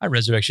Hi,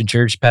 Resurrection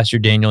Church. Pastor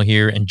Daniel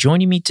here, and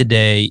joining me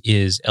today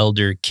is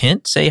Elder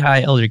Kent. Say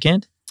hi, Elder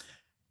Kent.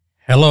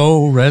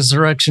 Hello,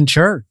 Resurrection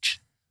Church.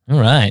 All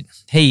right.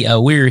 Hey,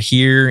 we're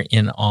here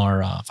in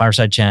our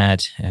fireside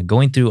chat,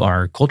 going through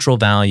our cultural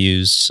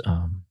values,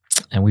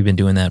 and we've been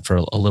doing that for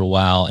a little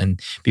while.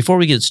 And before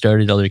we get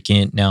started, Elder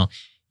Kent, now,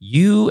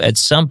 you at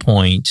some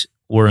point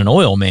were an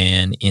oil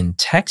man in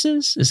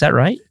Texas. Is that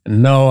right?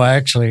 No,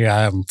 actually,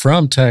 I'm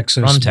from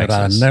Texas, From but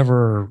I Texas.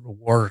 never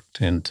worked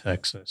in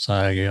Texas.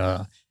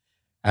 I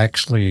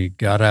actually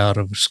got out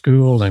of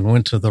school and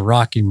went to the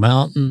Rocky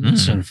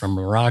Mountains, and from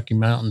the Rocky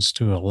Mountains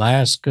to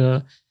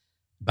Alaska,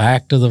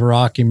 back to the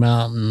Rocky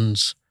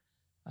Mountains,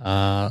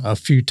 a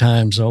few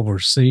times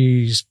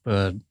overseas,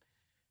 but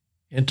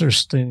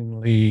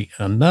interestingly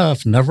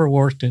enough, never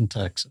worked in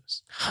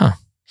Texas. Huh.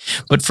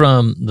 But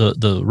from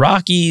the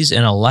Rockies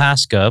and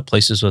Alaska,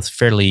 places with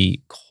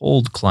fairly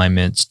cold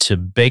climates, to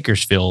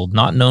Bakersfield,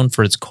 not known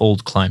for its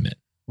cold climate.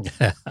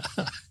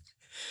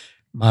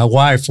 My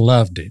wife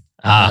loved it.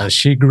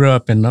 She grew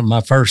up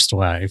my first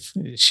wife,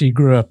 she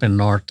grew up in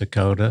North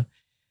Dakota.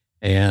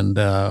 And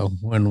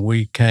when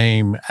we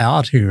came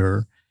out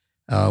here,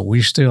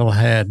 we still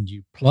had,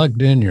 you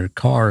plugged in your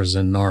cars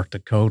in North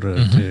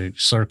Dakota to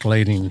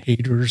circulating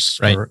heaters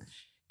for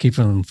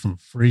keeping them from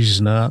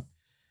freezing up.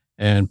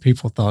 And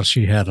people thought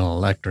she had an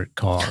electric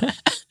car.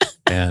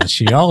 And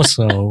she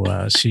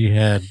also, she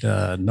had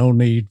no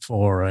need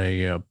for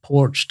a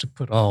porch to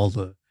put all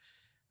the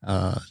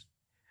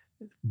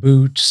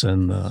boots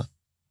and the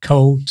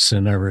coats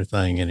and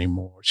everything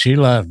anymore. She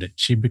loved it.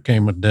 She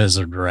became a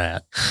desert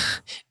rat.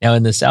 Now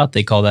in the South,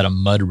 they call that a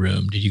mud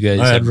room. Did you guys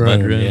have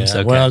mud rooms?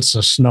 Yeah. Okay. Well, it's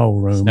a snow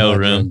room. Snow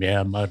room.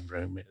 Yeah, mud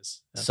room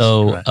is.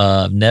 So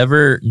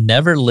never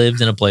lived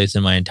in a place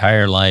in my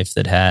entire life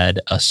that had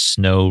a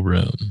snow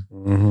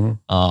room.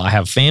 I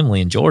have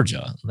family in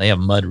Georgia. They have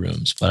mud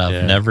rooms, but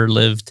I've never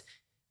lived,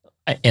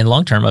 in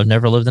long term, I've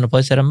never lived in a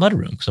place that had a mud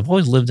room because I've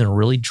always lived in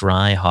really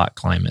dry, hot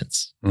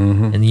climates.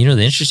 And you know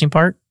the interesting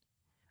part?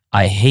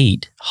 I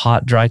hate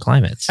hot, dry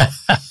climates.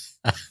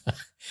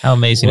 How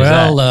amazing is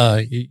that? Well,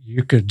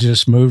 you could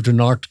just move to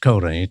North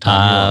Dakota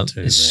anytime you want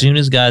to. As soon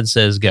as God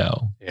says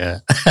go. Yeah.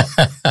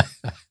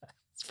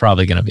 It's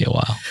probably going to be a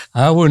while.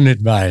 I wouldn't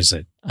advise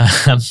it.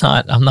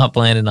 I'm not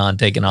planning on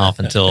taking off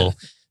until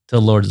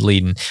the Lord's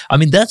leading. I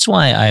mean, that's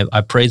why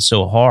I prayed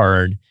so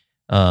hard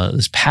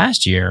this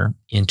past year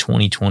in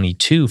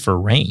 2022 for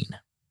rain.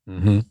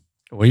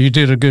 Well, you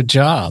did a good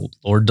job.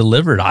 Lord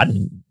delivered.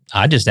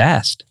 I just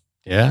asked.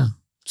 Yeah.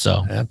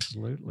 So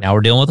absolutely. Now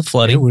we're dealing with the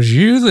flooding. It was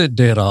you that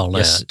did all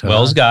that. Well,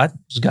 it was God. It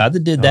was God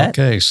that did that.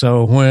 Okay,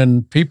 so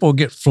when people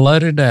get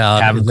flooded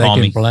out, they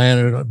can blame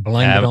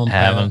it on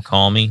have them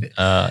call me.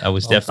 I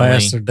was definitely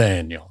Pastor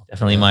Daniel.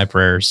 Definitely my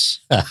prayers.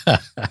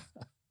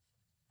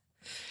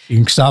 You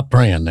can stop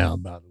praying now,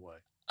 by the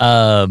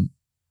way.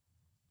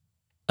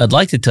 I'd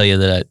like to tell you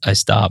that I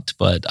stopped,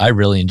 but I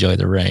really enjoy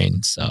the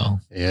rain. So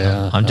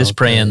I'm just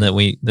praying that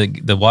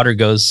the water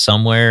goes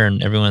somewhere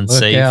and everyone's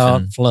safe. Look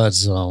out, flood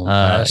zone.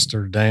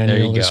 Pastor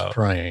Daniel is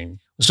praying.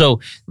 So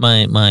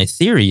my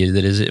theory is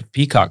that if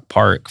Peacock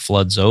Park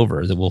floods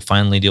over, that we'll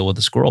finally deal with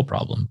the squirrel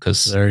problem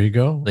because there you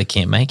go. They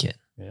can't make it.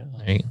 Yeah.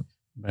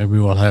 Maybe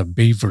we'll have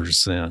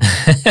beavers then.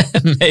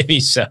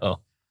 Maybe so.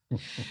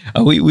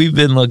 We've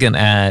been looking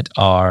at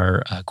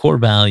our core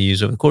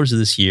values over the course of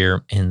this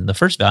year, and the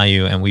first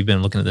value, and we've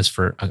been looking at this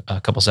for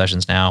a couple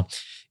sessions now,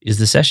 is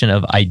the session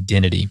of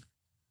identity.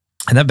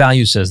 And that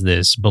value says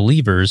this: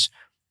 believers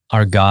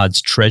are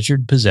God's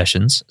treasured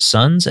possessions,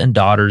 sons and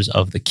daughters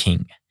of the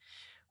King.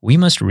 We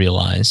must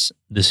realize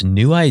this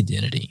new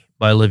identity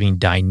by living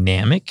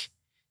dynamic,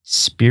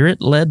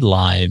 spirit-led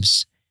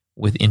lives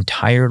with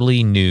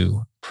entirely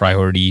new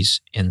priorities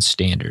and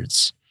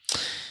standards.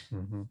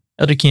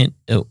 Elder Kent,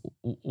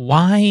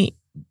 why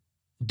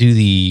did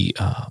the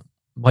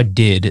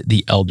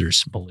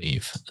elders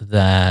believe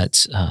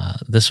that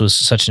this was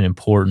such an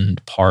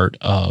important part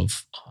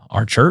of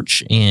our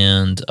church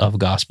and of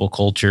gospel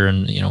culture?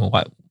 And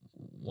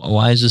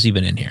why is this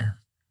even in here?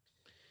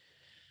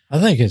 I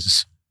think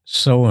it's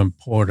so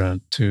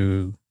important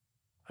to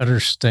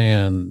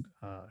understand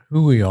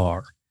who we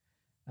are,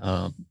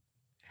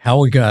 how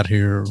we got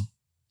here,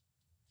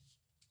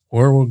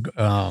 where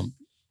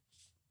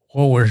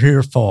what we're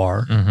here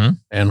for,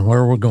 and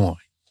where we're going.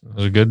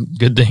 Those are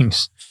good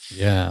things.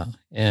 Yeah,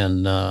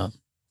 and I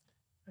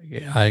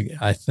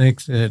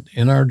think that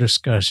in our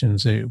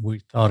discussions, we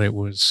thought it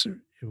was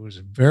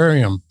very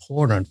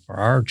important for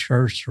our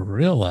church to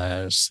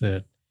realize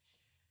that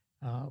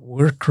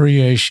we're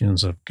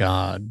creations of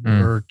God.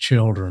 We're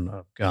children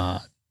of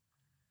God,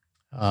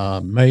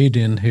 made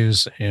in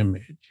His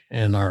image,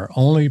 and our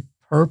only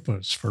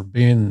purpose for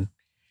being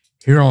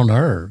here on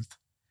earth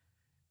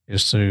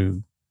is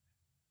to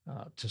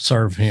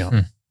serve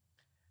Him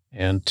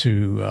and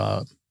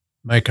to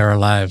make our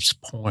lives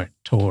point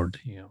toward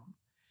Him.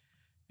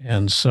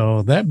 And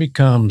so that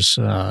becomes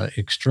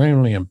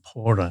extremely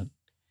important,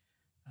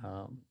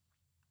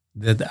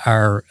 that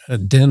our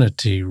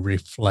identity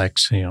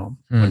reflects Him.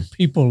 When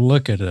people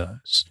look at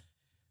us,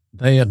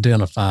 they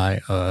identify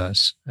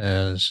us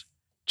as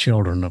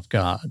children of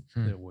God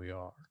that we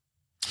are.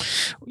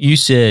 You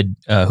said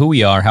who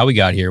we are, how we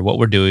got here, what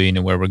we're doing,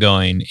 and where we're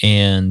going.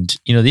 And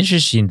the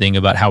interesting thing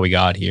about how we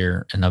got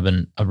here, and I've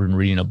been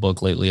reading a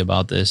book lately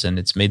about this, and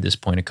it's made this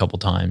point a couple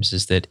times,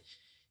 is that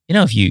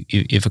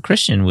if a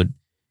Christian would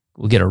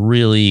get a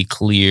really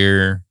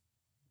clear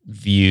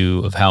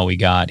view of how we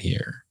got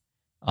here,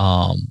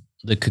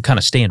 that could kind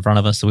of stay in front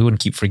of us, so we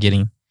wouldn't keep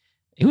forgetting,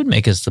 it would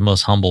make us the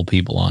most humble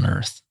people on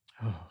earth.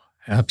 Oh,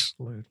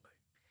 absolutely.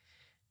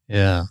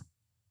 Yeah.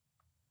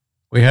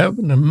 We have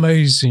an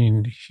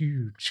amazing,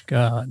 huge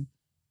God.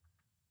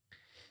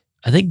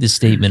 I think the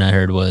statement I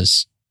heard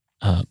was,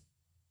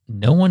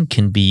 no one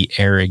can be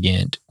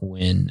arrogant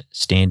when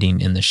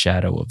standing in the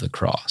shadow of the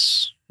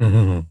cross.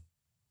 Mm-hmm.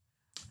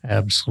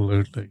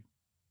 Absolutely.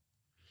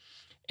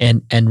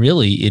 And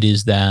really, it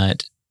is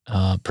that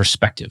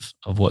perspective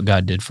of what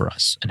God did for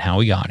us and how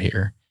we got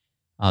here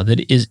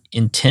that is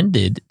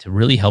intended to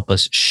really help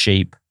us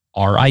shape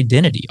our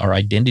identity. Our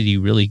identity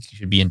really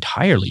should be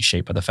entirely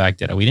shaped by the fact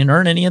that we didn't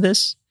earn any of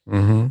this.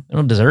 Mm-hmm. We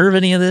don't deserve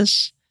any of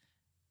this.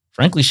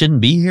 Frankly, shouldn't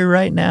be here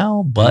right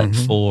now, but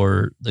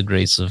for the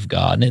grace of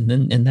God.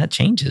 And that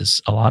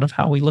changes a lot of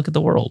how we look at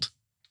the world.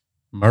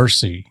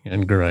 Mercy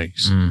and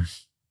grace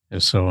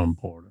is so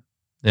important.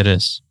 It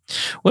is.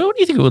 What do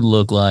you think it would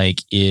look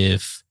like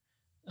if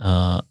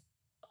a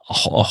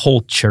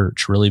whole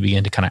church really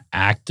began to kind of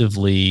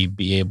actively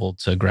be able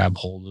to grab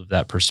hold of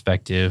that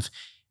perspective?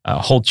 A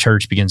whole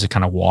church begins to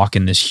kind of walk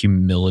in this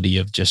humility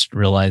of just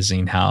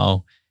realizing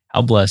how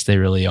blessed they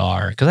really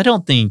are. Because I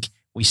don't think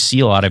we see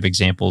a lot of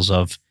examples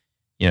of,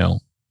 the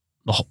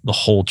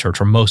whole church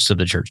or most of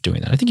the church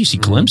doing that. I think you see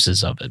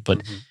glimpses of it,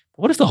 but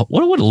what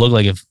would it look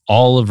like if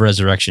all of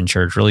Resurrection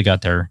Church really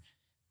got their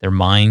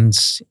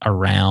minds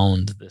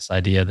around this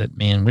idea that,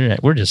 man,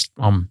 we're just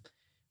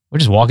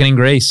walking in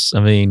grace. I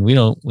mean, we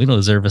don't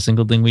deserve a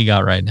single thing we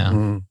got right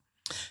now.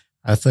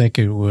 I think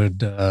it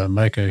would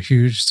make a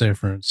huge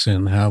difference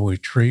in how we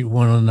treat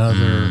one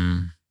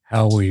another,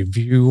 how we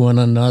view one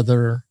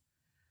another,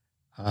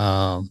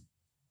 and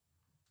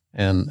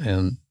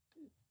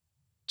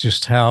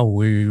just how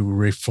we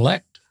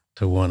reflect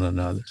to one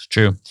another. It's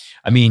true.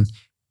 I mean,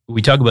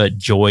 we talk about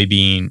joy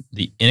being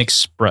the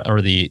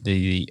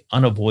the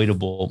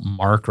unavoidable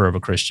marker of a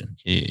Christian.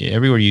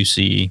 Everywhere you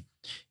see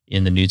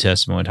in the New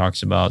Testament, when it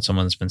talks about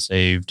someone that's been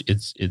saved,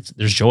 it's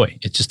there's joy.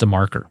 It's just a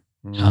marker.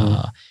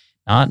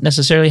 Not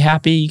necessarily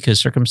happy, because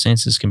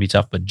circumstances can be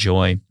tough, but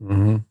joy.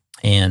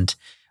 And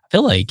I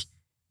feel like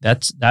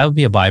that would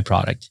be a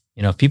byproduct.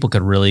 If people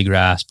could really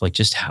grasp like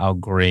just how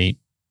great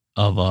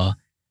of a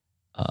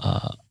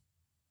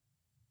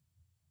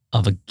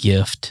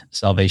gift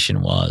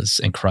salvation was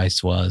and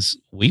Christ was,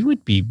 we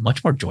would be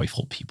much more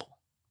joyful people.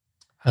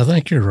 I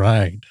think you're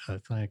right. I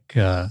think,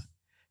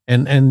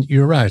 and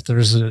you're right.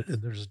 There's a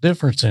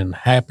difference in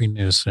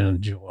happiness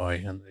and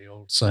joy, and the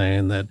old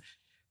saying that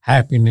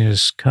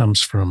happiness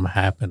comes from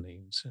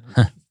happenings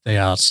and the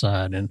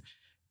outside, and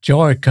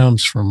joy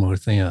comes from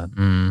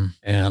within.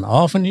 And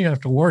often you have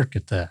to work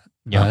at that.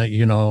 Yeah.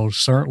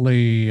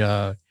 Certainly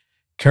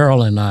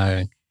Carol and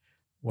I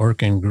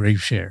work in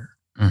grief share.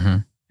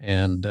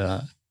 And,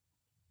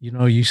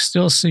 you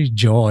still see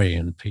joy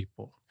in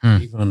people,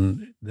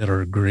 even that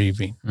are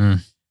grieving,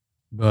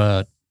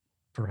 but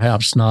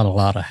perhaps not a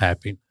lot of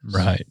happiness.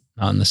 Right.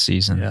 Not in the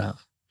season. Yeah.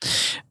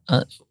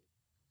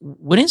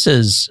 When it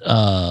says,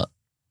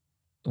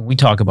 when we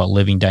talk about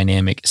living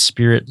dynamic,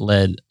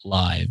 spirit-led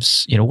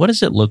lives, what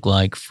does it look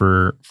like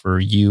for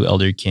you,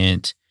 Elder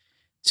Kent,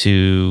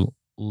 to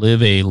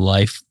live a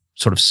life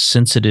sort of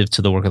sensitive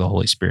to the work of the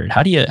Holy Spirit?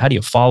 How do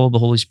you follow the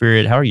Holy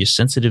Spirit? How are you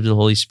sensitive to the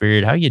Holy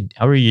Spirit? How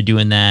are you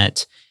doing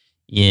that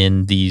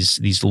in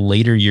these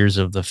later years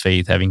of the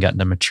faith, having gotten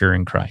to mature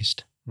in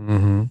Christ?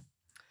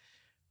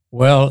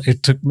 Well,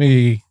 it took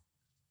me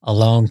a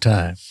long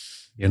time.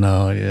 When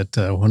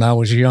I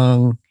was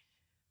young,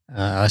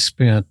 I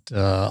spent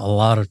a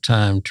lot of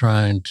time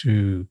trying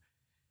to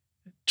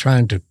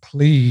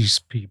please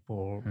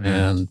people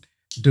and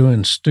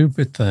doing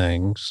stupid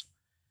things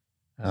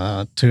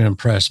to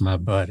impress my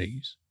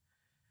buddies.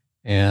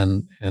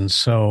 And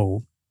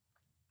so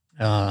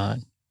God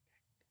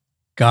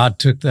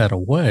took that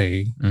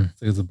away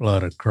through the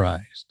blood of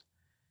Christ.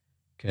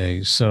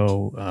 Okay,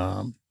 so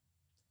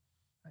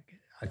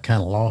I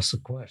kind of lost the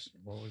question.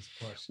 What was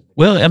the question?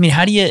 Well, I mean,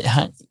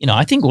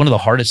 I think one of the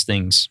hardest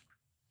things,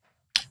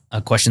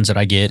 questions that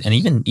I get, and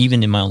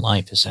even in my own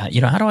life, is how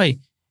do I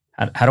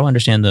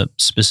understand the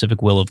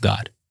specific will of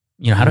God?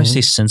 How do I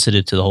stay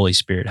sensitive to the Holy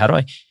Spirit?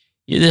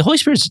 The Holy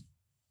Spirit's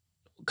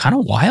kind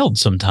of wild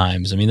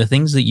sometimes. I mean, the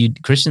things that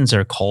Christians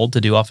are called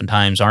to do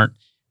oftentimes aren't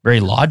very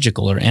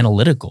logical or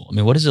analytical. I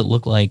mean, what does it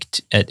look like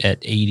at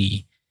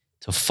 80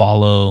 to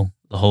follow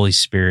the Holy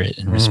Spirit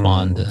and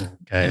respond to?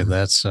 Okay,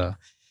 that's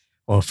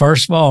well,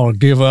 first of all,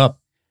 give up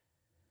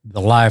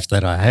the life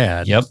that I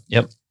had. Yep.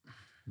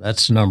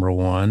 That's number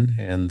one.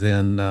 And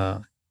then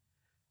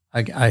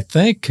I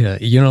think,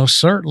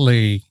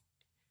 certainly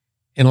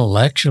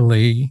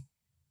intellectually,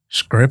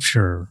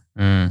 Scripture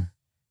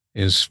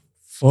is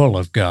full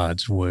of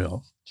God's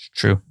will. It's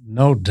true.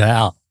 No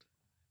doubt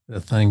the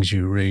things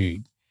you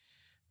read.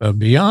 But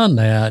beyond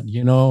that,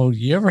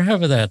 you ever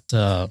have that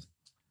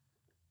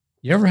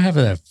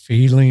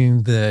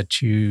feeling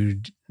that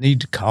you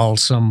need to call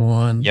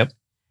someone? Yep.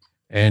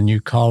 And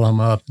you call them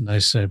up and they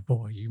say,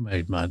 boy, you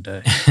made my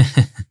day.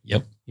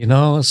 Yep.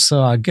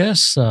 So I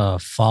guess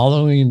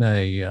following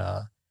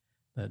a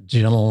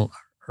gentle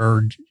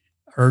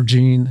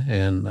urging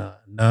and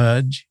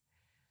nudge,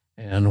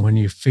 and when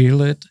you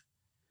feel it,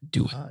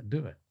 do it.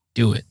 Do it.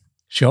 Do it.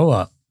 Show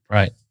up.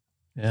 Right.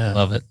 Yeah. I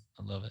love it.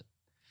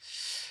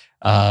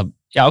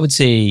 Yeah, I would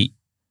say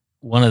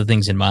one of the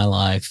things in my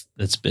life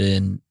that's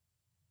been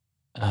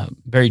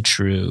very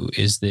true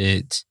is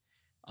that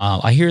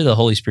I hear the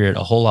Holy Spirit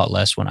a whole lot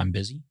less when I'm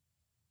busy.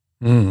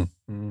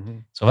 Mm-hmm.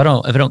 So if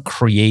I don't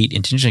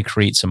intentionally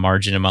create some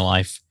margin in my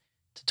life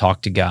to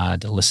talk to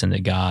God, to listen to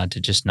God, to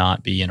just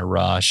not be in a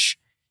rush,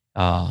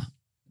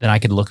 then I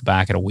could look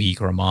back at a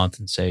week or a month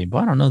and say,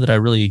 "Well, I don't know that I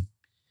really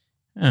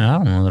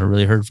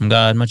heard from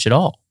God much at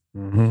all."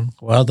 Mm-hmm.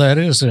 Well, that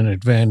is an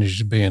advantage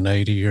of being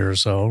 80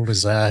 years old,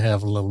 is I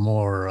have a little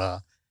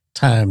more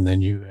time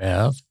than you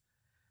have.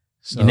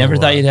 So, you never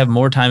thought you'd have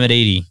more time at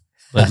 80,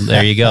 but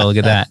there you go. Look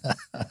at that.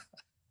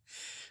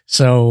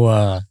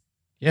 So,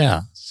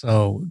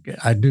 so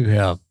I do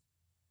have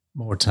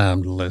more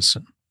time to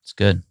listen. It's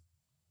good.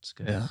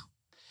 Yeah.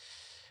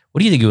 What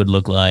do you think it would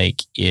look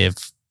like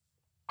if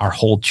our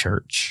whole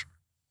church,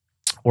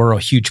 or a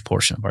huge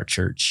portion of our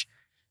church,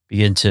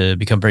 begin to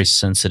become very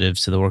sensitive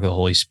to the work of the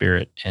Holy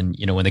Spirit? And,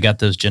 when they got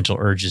those gentle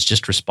urges,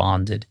 just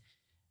responded.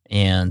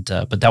 And,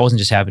 but that wasn't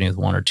just happening with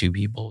one or two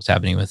people. It was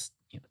happening with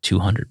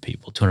 200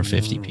 people,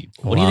 250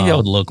 people. What do you think that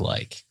would look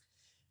like?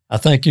 I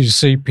think you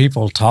see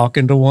people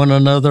talking to one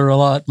another a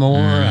lot more.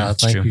 I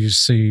think true. you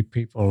see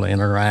people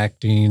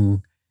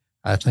interacting.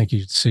 I think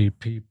you'd see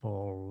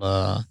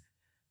people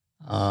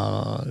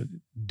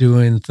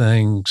doing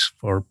things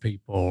for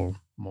people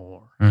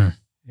more.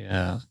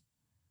 Yeah.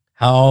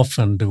 How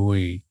often do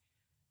we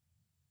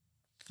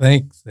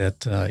think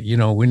that,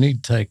 we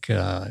need to take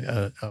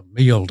a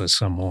meal to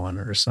someone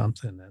or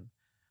something, and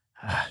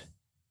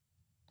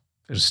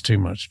it's too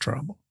much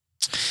trouble?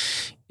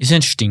 It's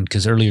interesting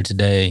because earlier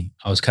today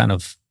I was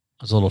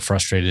a little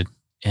frustrated,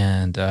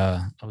 and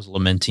I was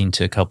lamenting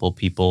to a couple of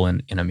people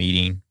in a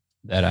meeting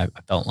that I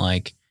felt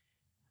like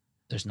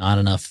there's not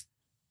enough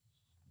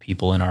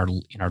people in our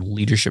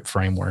leadership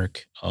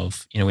framework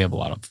of, we have a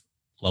lot of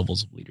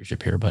levels of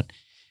leadership here, but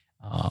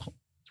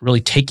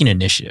really taking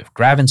initiative,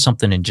 grabbing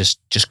something and just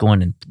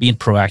going and being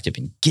proactive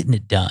and getting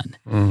it done.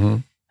 Mm-hmm.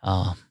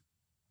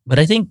 But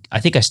I think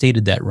I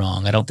stated that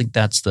wrong. I don't think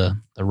that's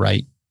the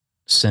right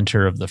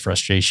center of the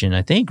frustration.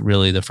 I think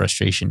really the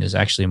frustration is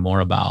actually more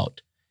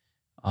about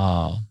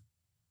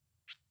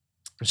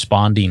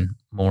responding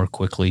more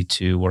quickly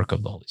to work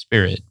of the Holy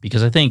Spirit,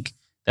 because I think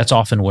that's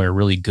often where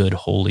really good,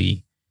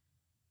 holy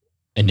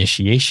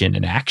initiation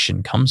and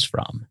action comes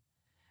from.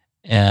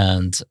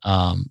 And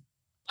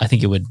I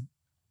think it would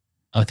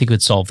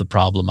solve the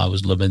problem I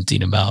was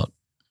lamenting about.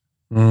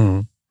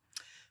 I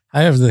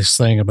have this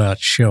thing about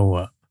show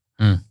up.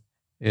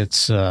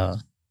 It's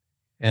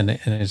and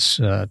it's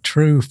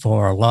true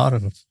for a lot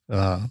of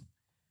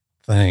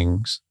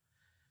things,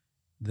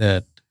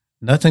 that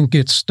nothing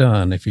gets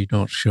done if you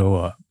don't show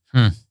up.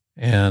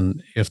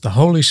 And if the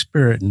Holy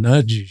Spirit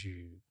nudges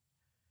you,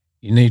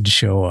 you need to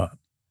show up.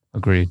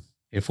 Agreed.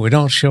 If we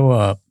don't show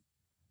up,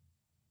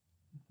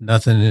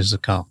 nothing is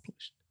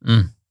accomplished.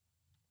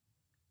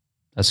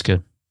 That's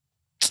good.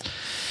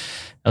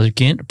 Elder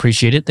Kent,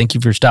 appreciate it. Thank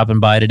you for stopping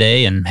by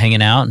today and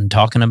hanging out and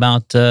talking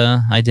about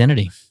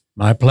identity.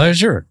 My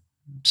pleasure.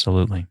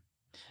 Absolutely.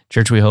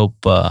 Church, we hope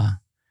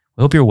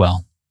you're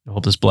well. I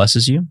hope this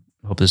blesses you.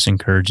 I hope this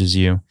encourages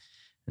you.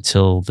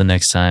 Until the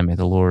next time, may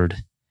the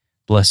Lord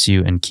bless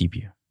you and keep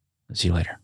you. See you later.